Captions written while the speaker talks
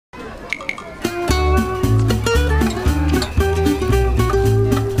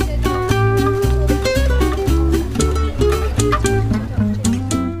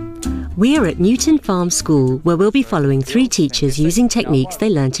We're at Newton Farm School, where we'll be following 3 teachers using techniques they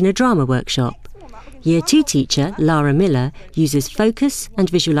learnt in a drama workshop. Year 2 teacher, Lara Miller, uses focus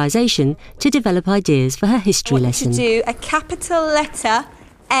and visualisation to develop ideas for her history lesson. Do a capital letter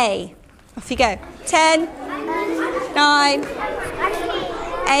A. Off you go. 10, 9,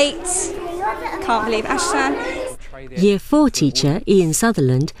 8. Can't believe Ashton. Year 4 teacher, Ian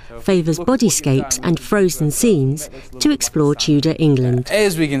Sutherland, favours bodyscapes and frozen scenes to explore Tudor England.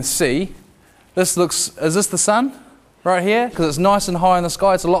 As we can see, is this the sun right here? Because it's nice and high in the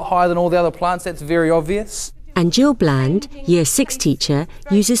sky, it's a lot higher than all the other plants, that's very obvious. And Jill Bland, Year 6 teacher,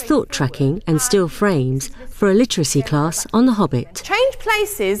 uses thought tracking and still frames for a literacy class on The Hobbit. Change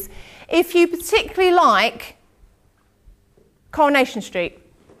places if you particularly like Coronation Street.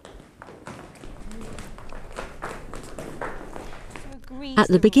 At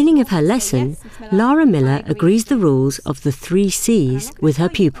the beginning of her lesson, Lara Miller agrees the rules of the 3 C's with her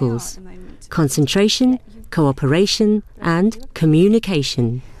pupils: concentration, cooperation and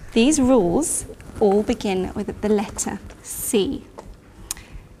communication. These rules all begin with the letter C.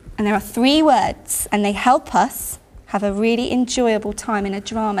 And there are 3 words, and they help us have a really enjoyable time in a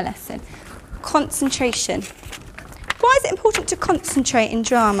drama lesson. Concentration. Why is it important to concentrate in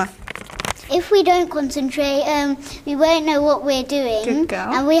drama? If we don't concentrate, we won't know what we're doing. Good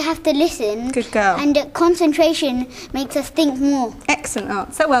girl. And we have to listen. Good girl. And concentration makes us think more. Excellent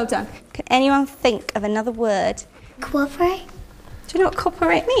answer, well done. Can anyone think of another word? Cooperate? Do you know what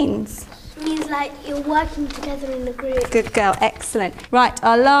cooperate means? It means like you're working together in a group. Good girl, excellent. Right,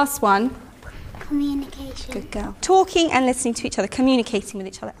 our last one. Communication. Good girl. Talking and listening to each other, communicating with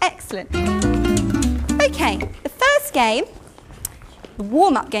each other. Excellent. Okay, the first game, the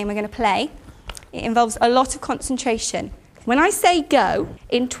warm-up game we're going to play, it involves a lot of concentration. When I say go,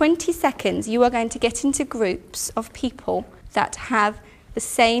 in 20 seconds you are going to get into groups of people that have the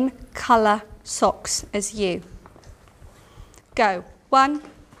same colour socks as you. Go. 1,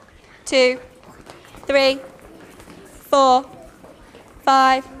 2, 3, 4,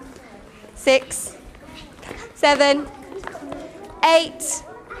 5, 6, 7, 8,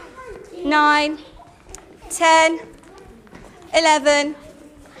 9, 10, 11,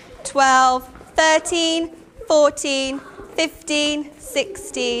 12, 13, 14, 15,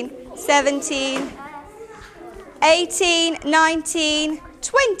 16, 17, 18, 19,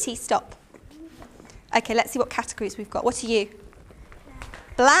 20. Stop. Okay, let's see what categories we've got. What are you?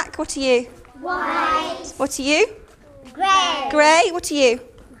 Black. What are you? White. What are you? Grey. Grey. What are you?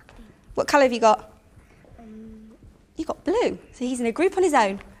 What colour have you got? You've got blue. So he's in a group on his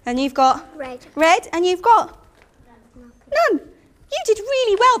own. And you've got? Red. Red. And you've got? None. You did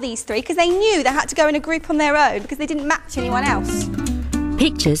really well, these 3, because they knew they had to go in a group on their own because they didn't match anyone else.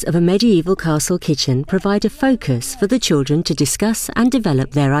 Pictures of a medieval castle kitchen provide a focus for the children to discuss and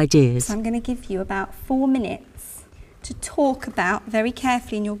develop their ideas. So I'm going to give you about 4 minutes to talk about, very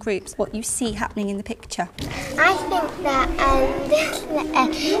carefully in your groups, what you see happening in the picture. I think that this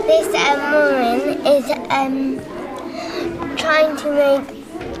woman is trying to make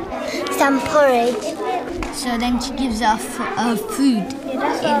some porridge. So then she gives off food.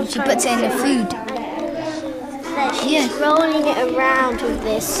 She puts it in the food. She's rolling it around with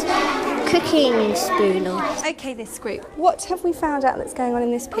this cooking spoon. Okay, this group. What have we found out that's going on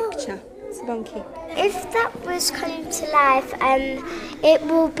in this picture? Sabonki. If that was coming to life, it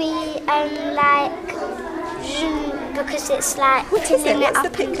will be like because it's like what is it? What's up the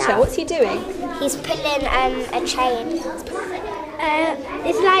picture? down. What's he doing? He's pulling a chain.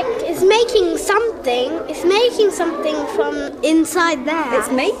 It's making something. It's making something from inside there. It's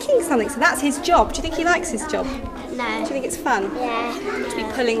making something, so that's his job. Do you think he likes his job? No. Do you think it's fun? Yeah. To be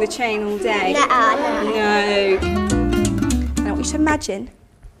pulling the chain all day? No. I want you to imagine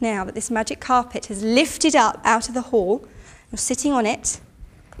now that this magic carpet has lifted up out of the hall. You're sitting on it,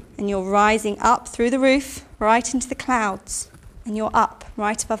 and you're rising up through the roof, right into the clouds. And you're up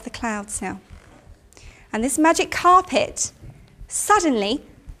right above the clouds now. And this magic carpet suddenly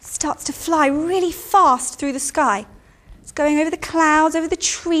starts to fly really fast through the sky. It's going over the clouds, over the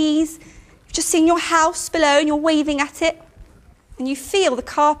trees. You've just seen your house below and you're waving at it. And you feel the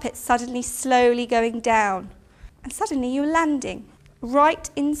carpet suddenly slowly going down. And suddenly you're landing right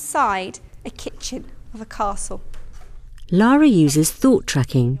inside a kitchen of a castle. Lara uses thought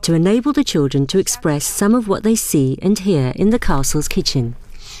tracking to enable the children to express some of what they see and hear in the castle's kitchen.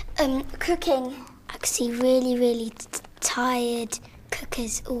 Cooking. I can see really, really tired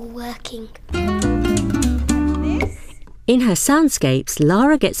cookers all working. In her soundscapes,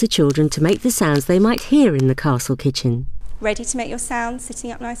 Lara gets the children to make the sounds they might hear in the castle kitchen. Ready to make your sounds,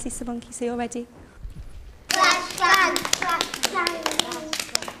 sitting up nicely, Sabonki, so you're ready? Clack, clack, clack, clack.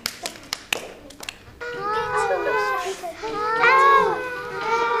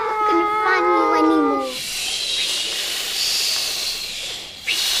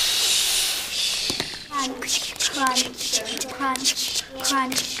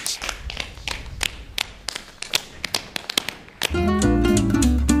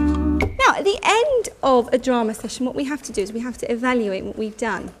 at the end of a drama session, what we have to do is we have to evaluate what we've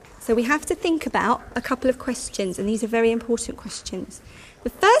done. So we have to think about a couple of questions, and these are very important questions. The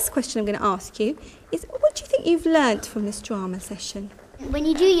first question I'm going to ask you is, what do you think you've learnt from this drama session? When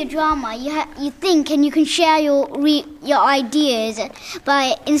you do your drama, you think and you can share your ideas,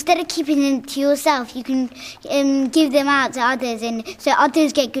 but instead of keeping them to yourself, you can give them out to others, and so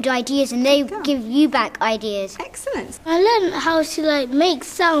others get good ideas and they give you back ideas. Excellent. I learned how to make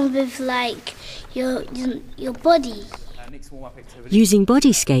sound with your body. Using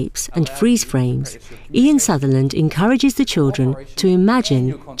bodyscapes and freeze frames, Ian Sutherland encourages the children to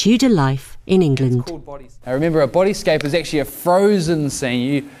imagine Tudor life in England. Now remember, a bodyscape is actually a frozen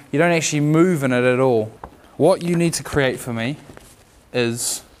scene. You don't actually move in it at all. What you need to create for me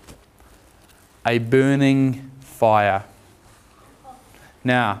is a burning fire.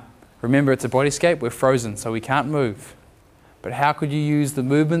 Now, remember, it's a bodyscape, we're frozen, so we can't move. But how could you use the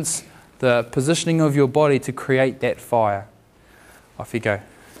movements, the positioning of your body to create that fire? Off you go.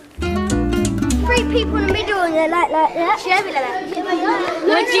 3 people in the middle and they're like that.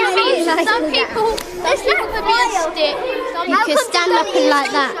 What do you mean? Some people could be a stick. You can stand up and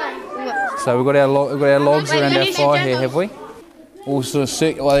like that. So we've got our logs around our fire here, have we? All sort of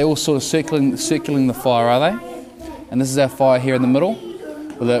they all sort of circling the fire, are they? And this is our fire here in the middle,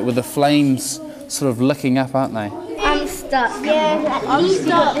 with the flames sort of licking up, aren't they? I'm stuck. Yeah, I'm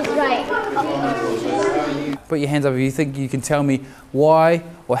stuck. Right. Put your hands up if you think you can tell me why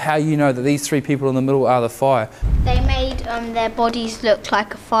or how you know that these 3 people in the middle are the fire. They made their bodies look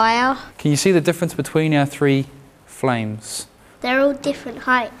like a fire. Can you see the difference between our 3 flames? They're all different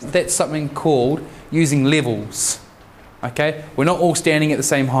heights. That's something called using levels. Okay? We're not all standing at the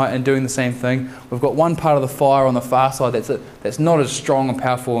same height and doing the same thing. We've got one part of the fire on the far side that's not as strong and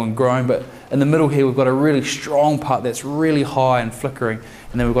powerful and growing, but in the middle here we've got a really strong part that's really high and flickering,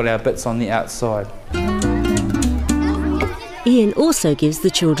 and then we've got our bits on the outside. Ian also gives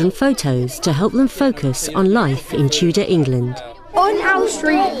the children photos to help them focus on life in Tudor England. On our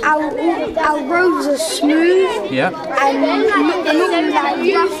street, our roads are smooth. Yeah. And not like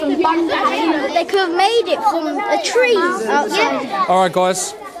rough and bumpy. They could have made it from a tree outside. All right,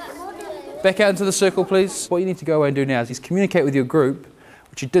 guys. Back out into the circle, please. What you need to go away and do now is communicate with your group,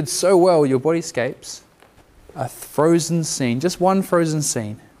 which you did so well with your bodyscapes, a frozen scene, just one frozen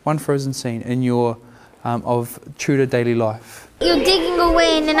scene in your of Tudor daily life. You're digging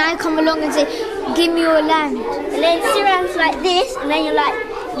away and then I come along and say, give me your land. And then sit around like this, and then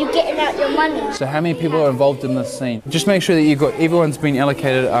you're getting out your money. So how many people are involved in this scene? Just make sure that everyone's been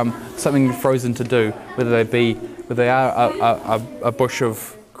allocated something frozen to do, whether they are a bush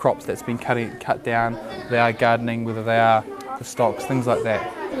of crops that's been cut down, they are gardening, whether they are the stocks, things like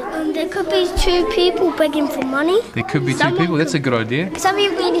that. There could be 2 people begging for money. There could be 2 people, that's a good idea. Some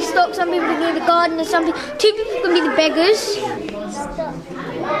people can be the stock, some people can be the gardener, 2 people can be the beggars.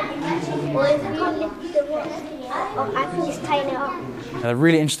 I can just tie it up. Now, the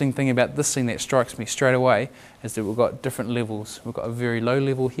really interesting thing about this scene that strikes me straight away is that we've got different levels. We've got a very low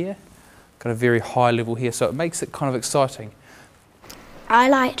level here, got a very high level here, so it makes it kind of exciting. I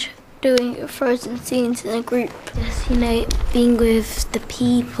liked doing frozen scenes in a group. Just, being with the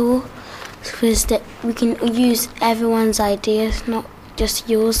people, because that we can use everyone's ideas, not just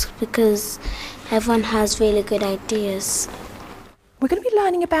yours, because everyone has really good ideas. We're going to be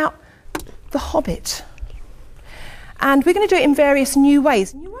learning about The Hobbit. And we're going to do it in various new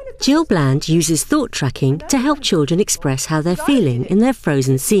ways. Jill Bland uses thought tracking to help children express how they're feeling in their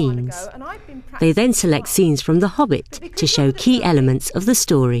frozen scenes. They then select scenes from The Hobbit to show key elements of the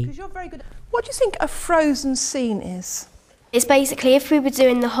story. What do you think a frozen scene is? It's basically, if we were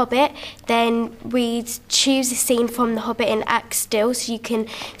doing The Hobbit, then we'd choose a scene from The Hobbit and act still so you can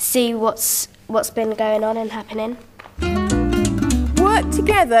see what's been going on and happening. Work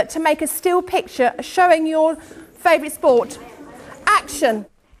together to make a still picture showing your favourite sport. Action.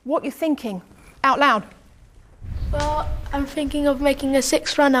 What you're thinking. Out loud. Well, I'm thinking of making a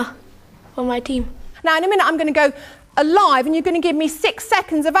 6th runner for my team. Now, in a minute, I'm going to go alive, and you're going to give me 6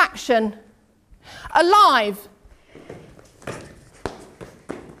 seconds of action. Alive.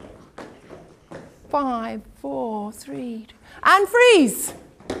 5, 4, 3, 2, and freeze.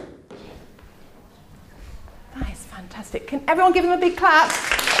 That is fantastic. Can everyone give them a big clap?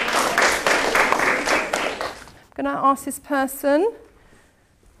 I'm going to ask this person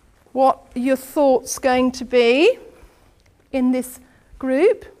what your thoughts going to be in this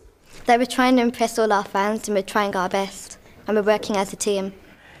group. They were trying to impress all our fans and we're trying our best and we're working as a team.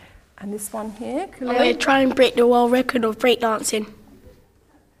 And this one here, I'm going to try and break the world record of breakdancing.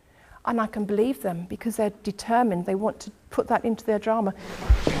 And I can believe them because they're determined. They want to put that into their drama.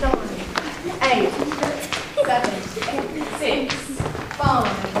 8, 7, 6, 5,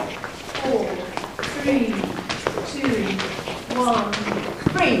 4, 3, 2, 1,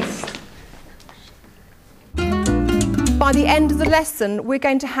 freeze. By the end of the lesson, we're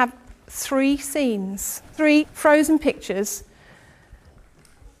going to have 3 scenes, 3 frozen pictures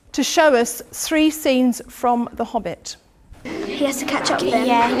to show us 3 scenes from The Hobbit. He has to catch up with them.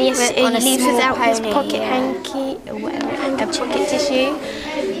 Yeah, he leaves without his pony, pocket hanky or whatever, a pocket tissue,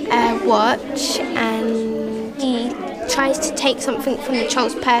 watch, and he tries to take something from the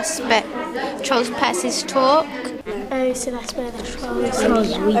troll's purse, but troll's purses talk. Oh, so that's where the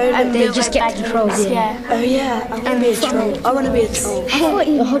trolls they just get the trolls, yeah. Oh yeah, I want to be a troll. I want to be a troll. I thought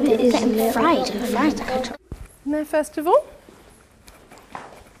the Hobbit is getting fried. No, first of all,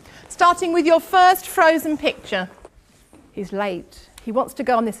 starting with your first frozen picture. He's late. He wants to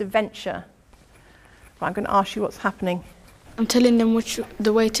go on this adventure. Right, I'm going to ask you what's happening. I'm telling them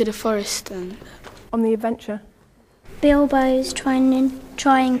the way to the forest. And on the adventure. Bilbo's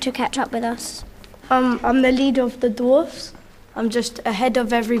trying to catch up with us. I'm the leader of the dwarfs. I'm just ahead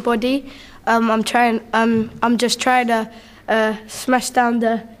of everybody. I'm just trying to smash down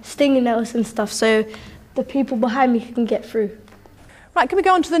the stinging nails and stuff so the people behind me can get through. Right, can we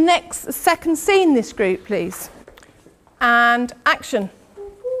go on to the second scene in this group, please? And action.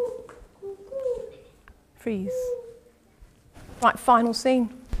 Freeze. Right, final scene.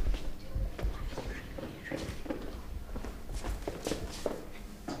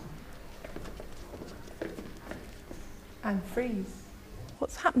 And freeze.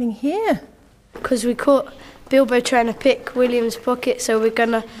 What's happening here? Because we caught Bilbo trying to pick William's pocket, so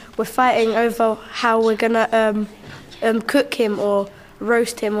we're fighting over how we're gonna cook him or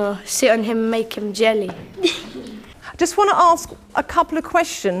roast him or sit on him and make him jelly. Just want to ask a couple of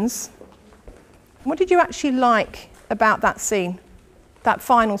questions. What did you actually like about that scene, that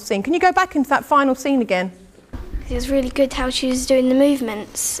final scene? Can you go back into that final scene again? It was really good how she was doing the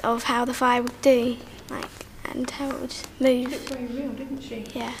movements of how the fire would do, and how it would move. It's very real, didn't she?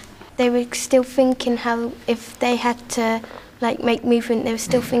 Yeah. They were still thinking how, if they had to make movement, they were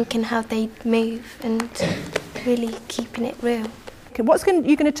still thinking how they'd move and really keeping it real. Okay, what's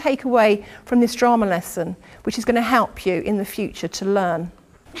you going to take away from this drama lesson, which is going to help you in the future to learn?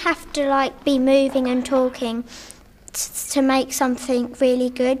 Have to be moving and talking to make something really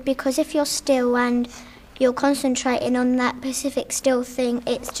good, because if you're still and you're concentrating on that specific still thing,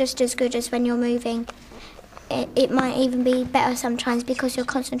 it's just as good as when you're moving. It might even be better sometimes because you're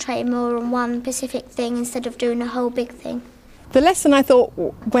concentrating more on one specific thing instead of doing a whole big thing. The lesson I thought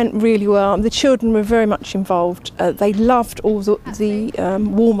went really well. The children were very much involved. They loved all the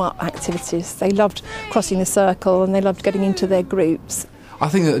warm-up activities. They loved crossing the circle and they loved getting into their groups. I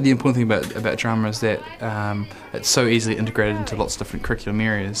think that the important thing about drama is that it's so easily integrated into lots of different curriculum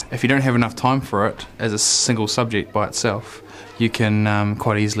areas. If you don't have enough time for it as a single subject by itself, you can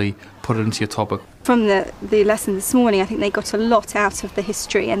quite easily put it into your topic. From the lesson this morning, I think they got a lot out of the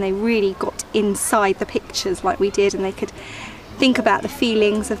history and they really got inside the pictures like we did, and they could think about the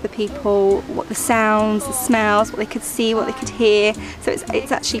feelings of the people, what the sounds, the smells, what they could see, what they could hear. So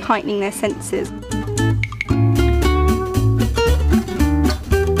it's actually heightening their senses.